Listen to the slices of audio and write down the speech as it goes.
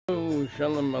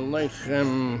Shalom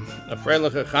Aleichem, a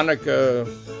freiliche Chanukah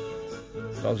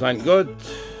soll sein gut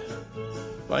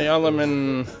bei allem.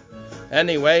 And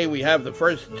anyway, we have the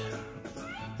first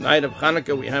night of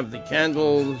Chanukah, we have the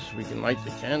candles, we can light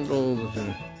the candles,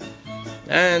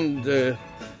 and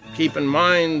keep in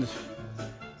mind,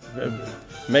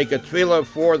 make a tefillah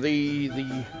for the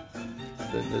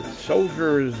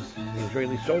soldiers, the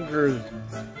Israeli soldiers,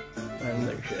 and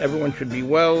everyone should be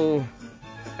well,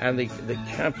 and the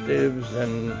captives,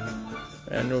 and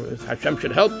Hashem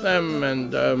should help them,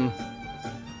 and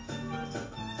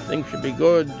things should be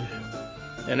good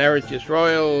in Eretz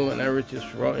Yisrael, and there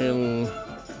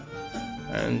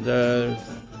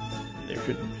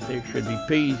should be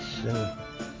peace,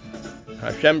 and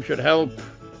Hashem should help.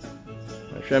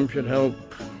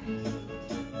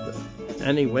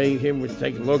 Anyway, here we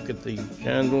take a look at the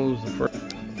candles.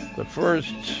 The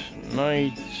first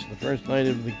night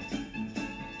of the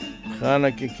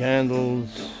Chanukah candles.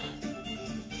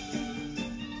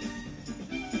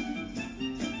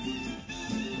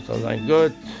 So sein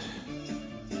gut,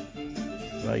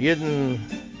 bei Yidden,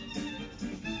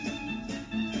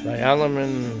 bei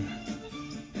Alamin,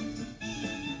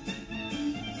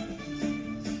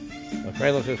 bei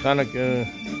freiliche Chanukah,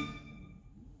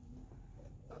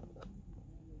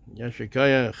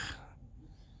 Yeshikayach.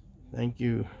 Thank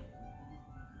you.